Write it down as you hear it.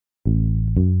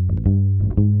Good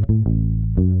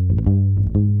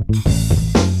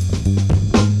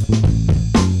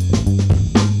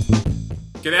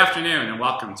afternoon and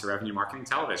welcome to Revenue Marketing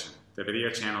Television, the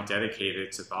video channel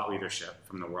dedicated to thought leadership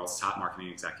from the world's top marketing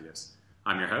executives.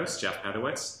 I'm your host, Jeff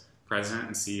Pedowitz, President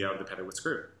and CEO of the Pedowitz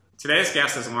Group. Today's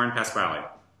guest is Lauren Pasquale.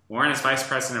 Lauren is Vice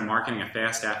President of Marketing at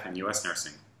FastF in U.S.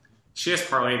 Nursing. She has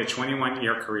parlayed a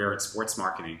 21-year career in sports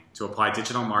marketing to apply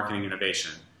digital marketing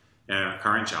innovation in her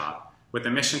current job, with the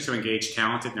mission to engage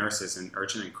talented nurses in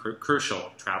urgent and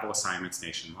crucial travel assignments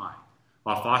nationwide,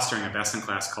 while fostering a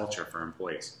best-in-class culture for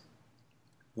employees.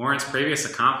 Lauren's previous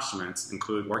accomplishments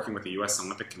include working with the U.S.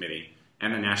 Olympic Committee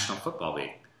and the National Football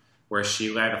League, where she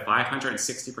led a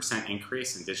 560%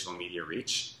 increase in digital media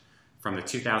reach from the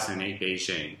 2008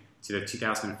 Beijing to the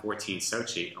 2014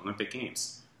 Sochi Olympic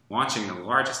Games, launching the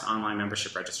largest online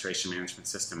membership registration management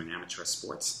system in amateur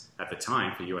sports at the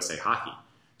time for USA Hockey.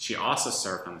 She also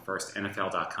served on the first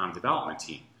NFL.com development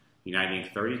team, uniting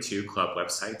 32 club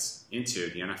websites into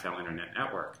the NFL Internet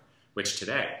Network, which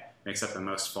today makes up the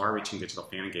most far-reaching digital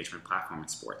fan engagement platform in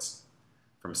sports.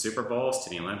 From Super Bowls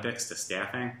to the Olympics to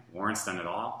staffing, Lauren's done it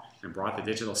all and brought the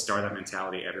digital startup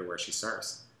mentality everywhere she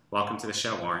serves. Welcome to the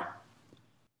show, Lauren.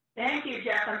 Thank you,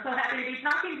 Jeff. I'm so happy to be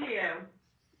talking to you.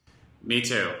 Me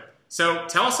too. So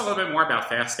tell us a little bit more about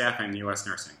FastF and U.S.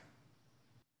 Nursing.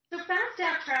 So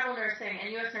FastF Travel Nursing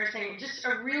and U.S. Nursing, just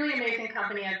a really amazing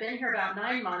company. I've been here about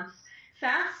 9 months.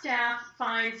 FastF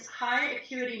finds high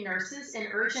acuity nurses in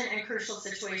urgent and crucial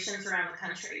situations around the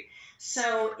country.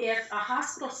 So if a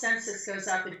hospital census goes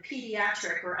up in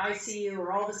pediatric or ICU,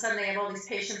 or all of a sudden they have all these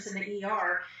patients in the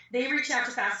ER, they reach out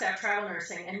to FastF Travel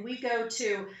Nursing, and we go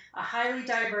to a highly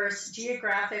diverse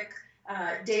geographic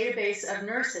database of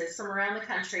nurses from around the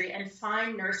country and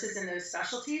find nurses in those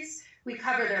specialties. We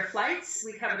cover their flights,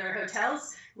 we cover their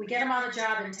hotels, we get them on the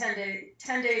job in 10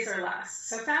 days or less.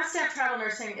 So FastF Travel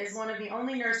Nursing is one of the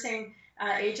only nursing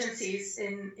agencies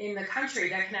in the country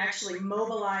that can actually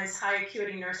mobilize high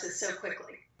acuity nurses so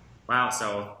quickly. Wow,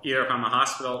 so either if I'm a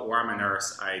hospital or I'm a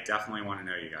nurse, I definitely want to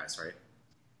know you guys, right?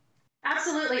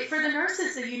 Absolutely. For the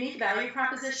nurses, the unique value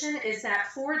proposition is that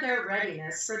for their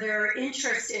readiness, for their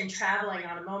interest in traveling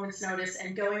on a moment's notice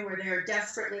and going where they're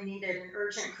desperately needed in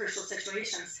urgent, crucial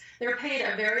situations, they're paid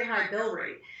a very high bill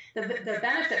rate. The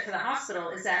benefit for the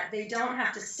hospital is that they don't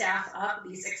have to staff up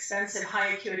these expensive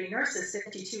high acuity nurses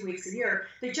 52 weeks a year.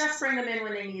 They just bring them in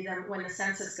when they need them, when the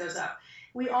census goes up.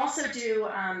 We also do we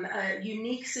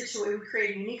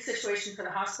create a unique situation for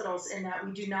the hospitals in that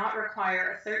we do not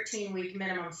require a 13-week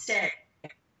minimum stay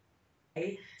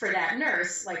for that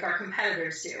nurse like our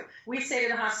competitors do. We say to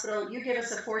the hospital, you give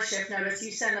us a 4-shift notice,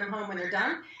 you send them home when they're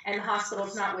done, and the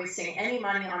hospital's not wasting any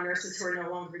money on nurses who are no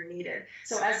longer needed.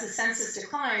 So as the census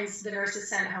declines, the nurse is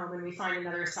sent home and we find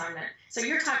another assignment. So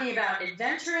you're talking about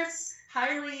adventurous,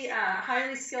 highly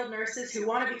skilled nurses who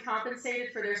want to be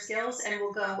compensated for their skills and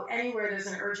will go anywhere there's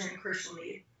an urgent and crucial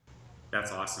need.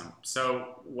 That's awesome.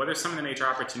 So what are some of the major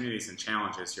opportunities and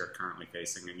challenges you're currently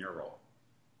facing in your role?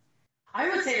 I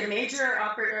would say the major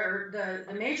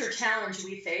challenge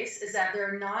we face is that there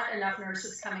are not enough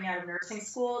nurses coming out of nursing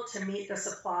school to meet the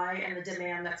supply and the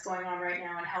demand that's going on right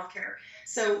now in healthcare.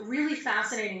 So really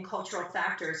fascinating cultural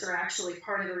factors are actually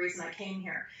part of the reason I came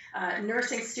here.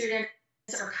 Nursing students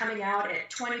are coming out at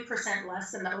 20%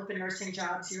 less than the open nursing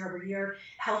jobs year over year.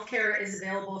 Healthcare is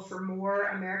available for more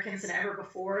Americans than ever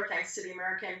before, thanks to the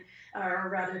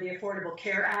the Affordable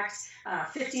Care Act.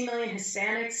 50 million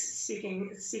Hispanics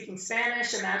speaking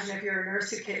Spanish. Imagine if you're a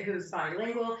nurse who's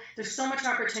bilingual. There's so much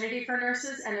opportunity for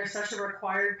nurses, and they're such a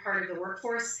required part of the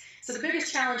workforce. So the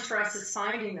biggest challenge for us is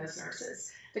finding those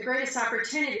nurses. The greatest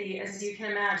opportunity, as you can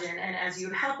imagine, and as you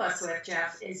help us with,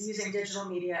 Jeff, is using digital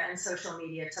media and social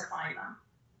media to find them.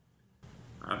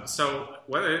 So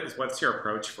what's your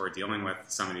approach for dealing with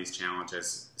some of these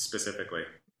challenges specifically?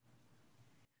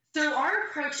 So our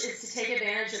approach is to take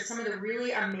advantage of some of the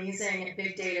really amazing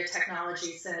big data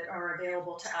technologies that are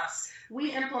available to us.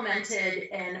 We implemented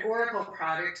an Oracle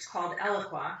product called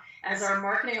Eloqua as our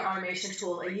marketing automation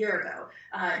tool a year ago.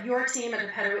 Your team at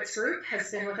the Pedowitz Group has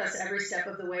been with us every step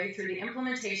of the way through the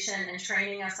implementation and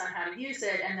training us on how to use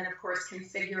it, and then, of course,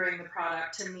 configuring the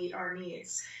product to meet our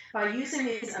needs. By using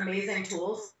these amazing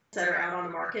tools that are out on the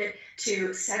market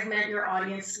to segment your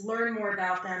audience, learn more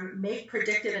about them, make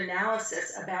predictive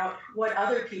analysis about what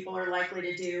other people are likely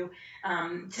to do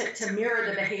to mirror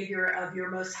the behavior of your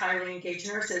most highly engaged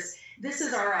nurses. This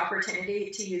is our opportunity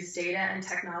to use data and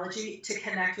technology to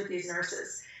connect with these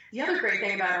nurses. The other great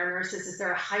thing about our nurses is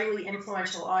they're a highly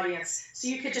influential audience. So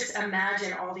you could just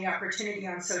imagine all the opportunity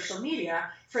on social media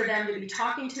for them to be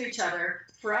talking to each other,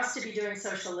 for us to be doing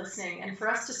social listening, and for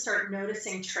us to start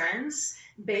noticing trends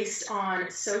based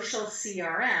on social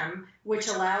CRM, which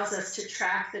allows us to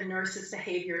track the nurses'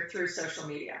 behavior through social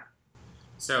media.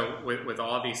 So with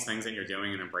all these things that you're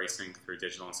doing and embracing through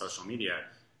digital and social media,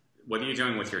 what are you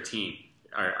doing with your team?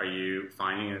 Are you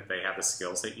finding that they have the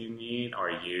skills that you need? Are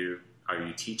you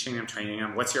teaching them, training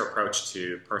them? What's your approach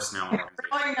to personnel and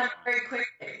organization?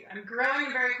 I'm growing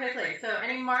them very quickly. So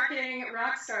any marketing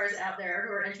rock stars out there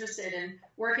who are interested in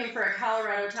working for a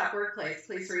Colorado top workplace,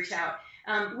 please reach out.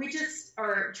 We just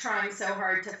are trying so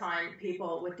hard to find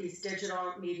people with these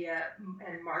digital media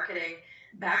and marketing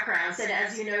backgrounds. And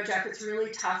as you know, Jeff, it's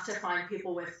really tough to find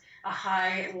people with a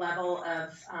high level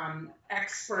of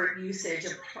expert usage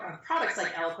of products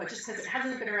like Eloqua, just because it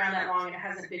hasn't been around that long and it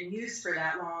hasn't been used for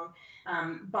that long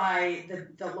by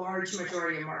the large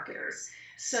majority of marketers.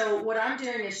 So what I'm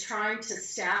doing is trying to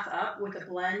staff up with a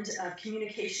blend of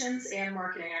communications and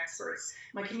marketing experts.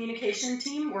 My communication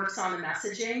team works on the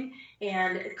messaging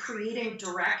and creating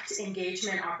direct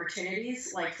engagement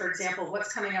opportunities, like, for example,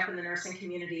 what's coming up in the nursing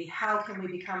community, how can we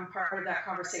become part of that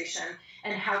conversation,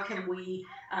 and how can we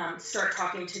start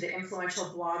talking to the influential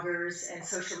bloggers and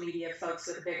social media folks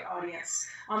with a big audience.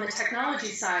 On the technology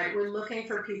side, we're looking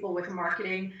for people with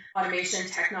marketing, automation,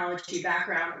 technology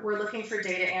background. We're looking for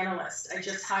data analysts. I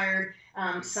just hired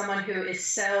someone who is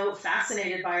so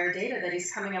fascinated by our data that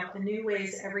he's coming up with new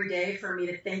ways every day for me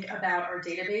to think about our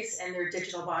database and their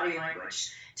digital body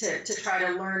language to try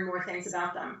to learn more things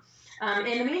about them.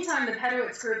 In the meantime, the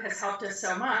Pedowitz Group has helped us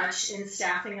so much in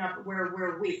staffing up where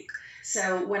we're weak.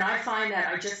 So when I find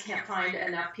that I just can't find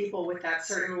enough people with that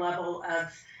certain level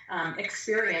of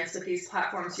experience with these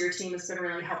platforms, your team has been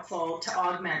really helpful to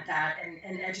augment that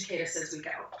and educate us as we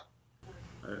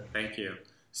go. Thank you.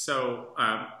 So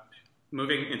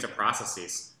moving into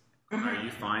processes, are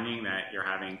you finding that you're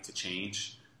having to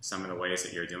change some of the ways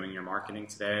that you're doing your marketing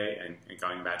today and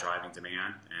going about driving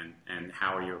demand, and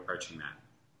how are you approaching that?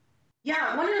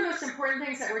 Yeah, one of the most important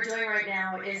things that we're doing right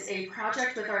now is a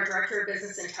project with our Director of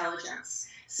Business Intelligence.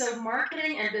 So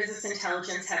marketing and business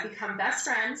intelligence have become best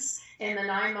friends in the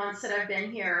 9 months that I've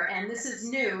been here, and this is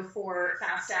new for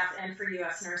FastStaff and for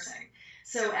U.S. Nursing.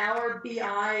 So our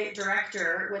BI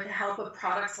director, with the help of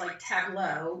products like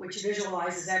Tableau, which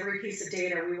visualizes every piece of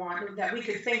data we want that we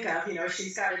could think of,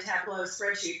 she's got a Tableau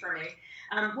spreadsheet for me.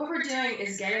 What we're doing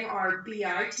is getting our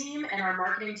BI team and our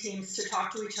marketing teams to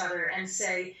talk to each other and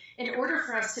say, in order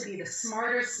for us to be the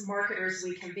smartest marketers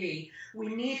we can be, we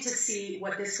need to see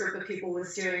what this group of people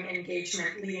was doing in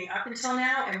engagement leading up until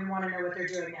now, and we want to know what they're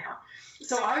doing now.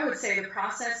 So I would say the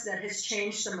process that has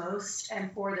changed the most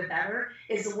and for the better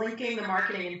is linking the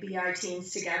marketing and BI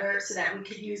teams together so that we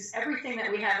could use everything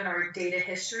that we have in our data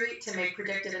history to make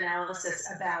predictive analysis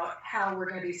about how we're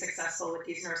going to be successful with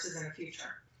these nurses in the future.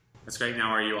 That's great. Now,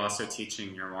 are you also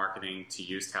teaching your marketing to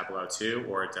use Tableau too,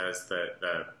 or does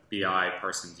the BI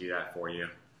person do that for you?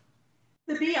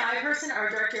 The BI person, our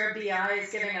Director of BI,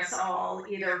 is giving us all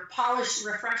either polished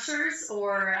refreshers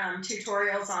or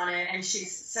tutorials on it, and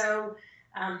she's so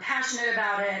passionate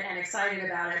about it and excited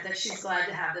about it that she's glad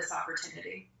to have this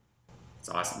opportunity. That's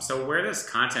awesome. So where does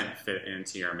content fit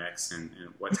into your mix, and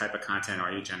what type of content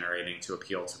are you generating to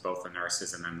appeal to both the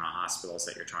nurses and then the hospitals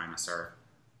that you're trying to serve?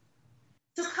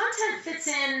 So content fits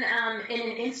in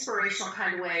an inspirational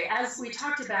kind of way. As we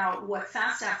talked about, what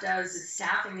FastStaff does is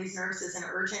staffing these nurses in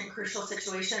urgent, crucial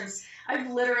situations. I've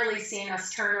literally seen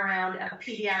us turn around a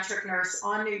pediatric nurse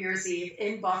on New Year's Eve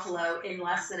in Buffalo in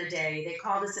less than a day. They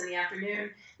called us in the afternoon.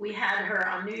 We had her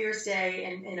on New Year's Day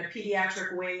in a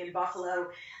pediatric wing in Buffalo,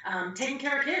 taking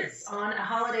care of kids on a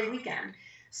holiday weekend.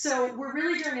 So we're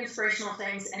really doing inspirational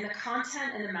things, and the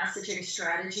content and the messaging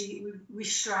strategy, we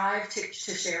strive to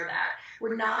share that.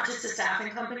 We're not just a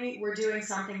staffing company. We're doing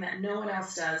something that no one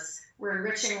else does. We're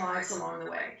enriching lives along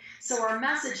the way. So our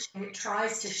messaging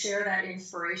tries to share that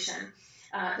inspiration.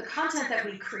 The content that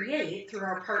we create through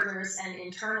our partners and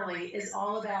internally is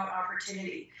all about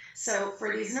opportunity. So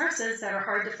for these nurses that are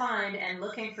hard to find and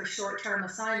looking for short-term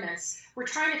assignments, we're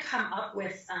trying to come up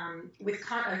with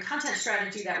a content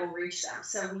strategy that will reach them.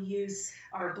 So we use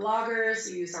our bloggers,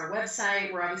 we use our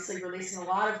website. We're obviously releasing a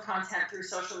lot of content through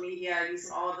social media,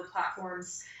 using all of the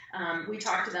platforms. We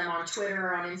talk to them on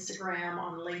Twitter, on Instagram,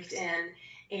 on LinkedIn,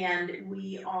 and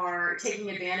we are taking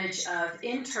advantage of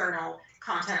internal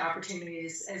content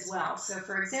opportunities as well. So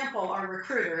for example, our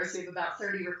recruiters, we have about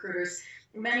 30 recruiters,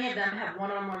 Many of them have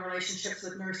one-on-one relationships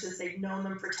with nurses. They've known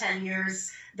them for 10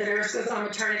 years. The nurse goes on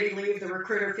maternity leave. The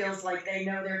recruiter feels like they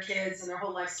know their kids and their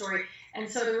whole life story. And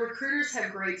so the recruiters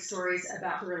have great stories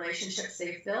about the relationships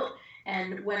they've built.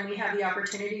 And when we have the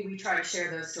opportunity, we try to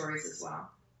share those stories as well.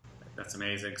 That's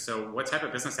amazing. So what type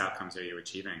of business outcomes are you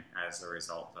achieving as a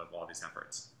result of all these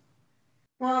efforts?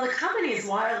 Well, the company is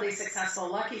wildly successful,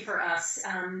 lucky for us.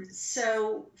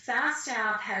 So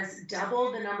FastStaff has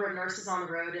doubled the number of nurses on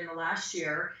the road in the last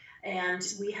year, and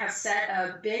we have set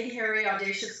a big, hairy,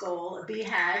 audacious goal, a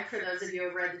BHAG, for those of you who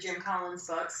have read the Jim Collins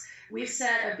books. We've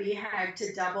set a BHAG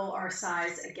to double our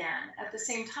size again. At the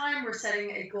same time, we're setting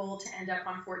a goal to end up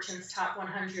on Fortune's Top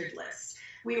 100 list.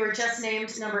 We were just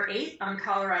named number 8 on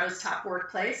Colorado's Top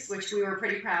Workplace, which we were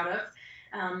pretty proud of.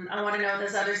 I want to know what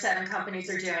those other 7 companies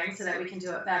are doing so that we can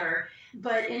do it better.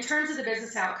 But in terms of the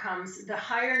business outcomes, the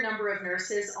higher number of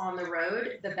nurses on the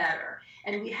road, the better.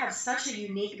 And we have such a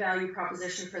unique value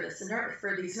proposition for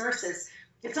these nurses.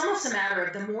 It's almost a matter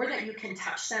of the more that you can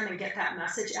touch them and get that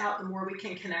message out, the more we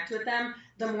can connect with them,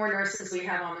 the more nurses we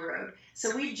have on the road.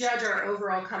 So we judge our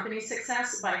overall company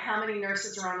success by how many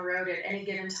nurses are on the road at any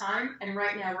given time. And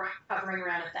right now we're hovering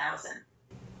around 1,000.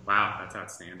 Wow, that's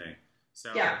outstanding.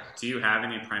 So yeah. Do you have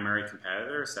any primary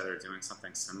competitors that are doing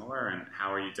something similar, and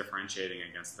how are you differentiating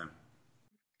against them?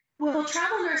 Well,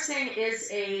 travel nursing is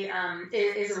a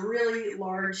really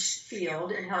large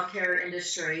field in healthcare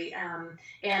industry,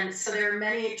 and so there are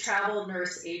many travel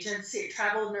nurse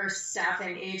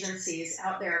staffing agencies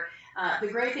out there. The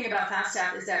great thing about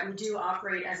FastStaff is that we do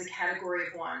operate as a category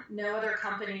of one. No other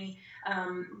company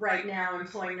right now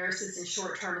employing nurses in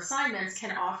short-term assignments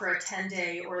can offer a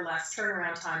 10-day or less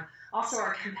turnaround time. Also,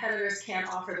 our competitors can't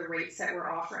offer the rates that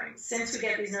we're offering. Since we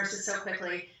get these nurses so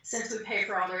quickly, since we pay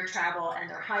for all their travel and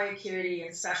they're high acuity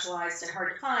and specialized and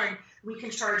hard to find, we can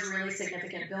charge really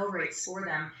significant bill rates for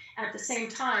them. At the same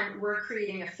time, we're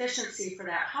creating efficiency for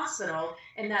that hospital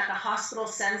in that the hospital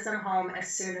sends them home as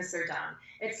soon as they're done.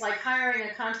 It's like hiring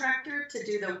a contractor to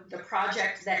do the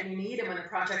project that you need, and when the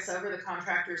project's over, the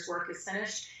contractor's work is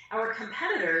finished. Our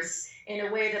competitors, in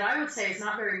a way that I would say is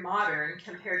not very modern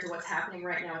compared to what's happening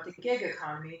right now with the gig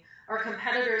economy, our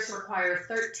competitors require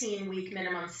 13-week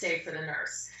minimum stay for the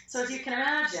nurse. So as you can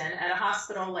imagine, at a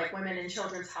hospital like Women and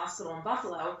Children's Hospital in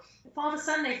Buffalo, if all of a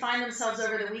sudden they find themselves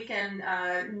over the weekend,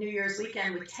 New Year's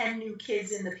weekend, with 10 new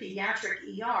kids in the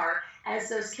pediatric ER, as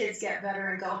those kids get better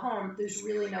and go home, there's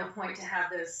really no point to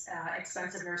have those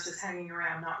expensive nurses hanging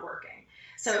around not working.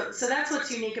 So that's what's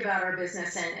unique about our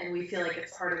business, and we feel like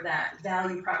it's part of that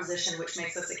value proposition, which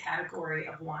makes us a category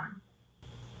of one.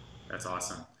 That's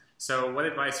awesome. So what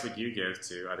advice would you give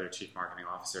to other chief marketing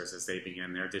officers as they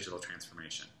begin their digital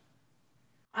transformation?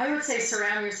 I would say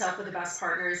surround yourself with the best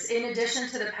partners. In addition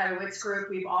to the Pedowitz Group,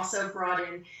 we've also brought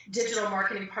in digital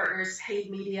marketing partners, paid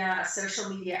media, a social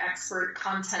media expert,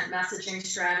 content messaging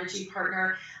strategy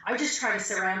partner. I just try to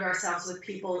surround ourselves with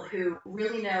people who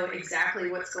really know exactly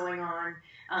what's going on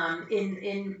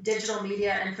in digital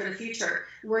media and for the future.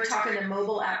 We're talking to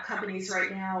mobile app companies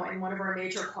right now, and one of our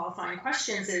major qualifying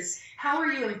questions is, how are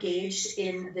you engaged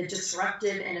in the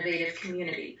disruptive, innovative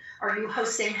community? Are you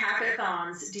hosting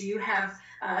hackathons? Do you have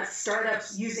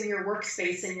startups using your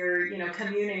workspace and you're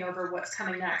communing over what's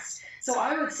coming next? So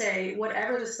I would say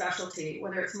whatever the specialty,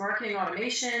 whether it's marketing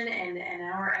automation and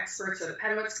our experts or the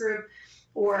Pedowitz Group,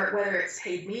 or whether it's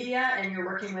paid media and you're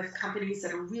working with companies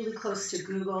that are really close to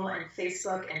Google and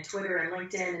Facebook and Twitter and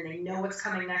LinkedIn, and they know what's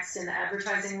coming next in the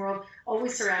advertising world,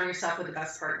 always surround yourself with the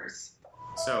best partners.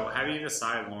 So how do you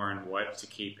decide, Lauren, what to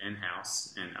keep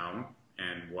in-house and own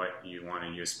and what you want to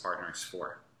use partners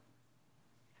for?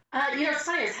 It's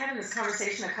funny. I was having this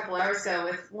conversation a couple hours ago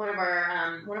with one of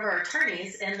our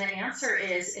attorneys, and the answer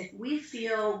is, if we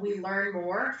feel we learn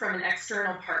more from an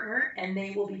external partner and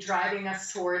they will be driving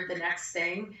us toward the next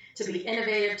thing, to be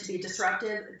innovative, to be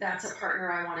disruptive, that's a partner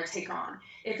I want to take on.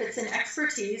 If it's an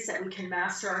expertise that we can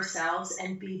master ourselves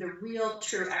and be the real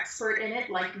true expert in it,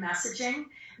 like messaging,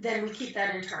 then we keep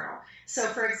that internal. So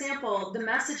for example, the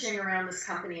messaging around this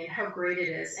company and how great it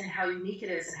is and how unique it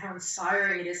is and how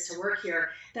inspiring it is to work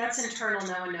here, that's internal.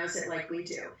 No one knows it like we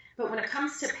do. But when it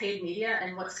comes to paid media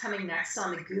and what's coming next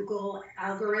on the Google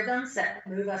algorithms that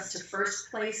move us to first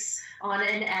place on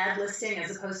an ad listing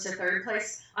as opposed to third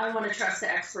place, I want to trust the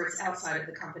experts outside of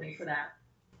the company for that.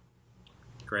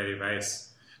 Great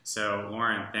advice. So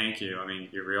Lauren, thank you. I mean,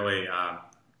 you're really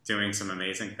doing some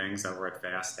amazing things over at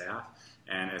FastStaff.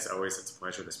 And as always, it's a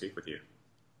pleasure to speak with you.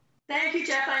 Thank you,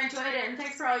 Jeff. I enjoyed it. And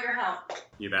thanks for all your help.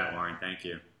 You bet, Lauren. Thank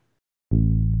you.